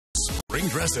spring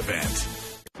dress event.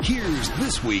 Here's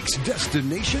this week's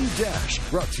Destination Dash,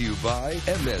 brought to you by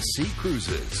MSC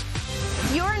Cruises.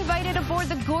 You're invited aboard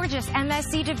the gorgeous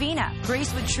MSC Divina,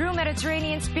 graced with true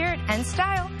Mediterranean spirit and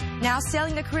style, now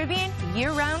sailing the Caribbean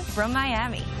year-round from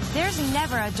Miami. There's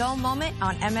never a dull moment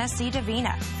on MSC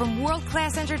Divina. From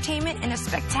world-class entertainment and a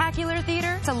spectacular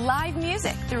theater to live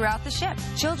music throughout the ship.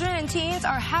 Children and teens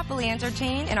are happily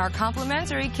entertained in our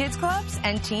complimentary kids clubs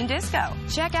and teen disco.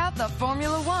 Check out the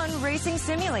Formula One racing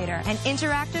simulator and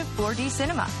interactive 4D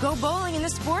cinema. Go bowling in the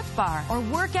sports bar or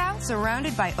work out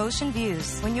surrounded by ocean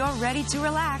views. When you're ready to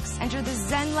relax, enter the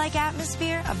zen-like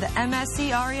atmosphere of the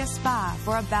MSC Aria Spa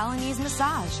for a Balinese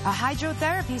massage, a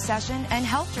hydrotherapy session, and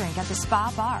health drink at the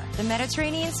spa bar. The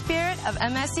Mediterranean spirit of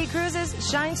MSC Cruises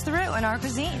shines through in our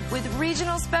cuisine, with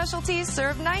regional specialties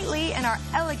served nightly in our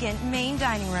elegant main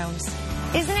dining rooms.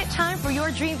 Isn't it time for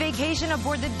your dream vacation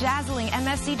aboard the dazzling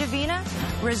MSC Divina?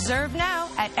 Reserve now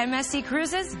at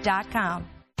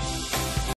msccruises.com.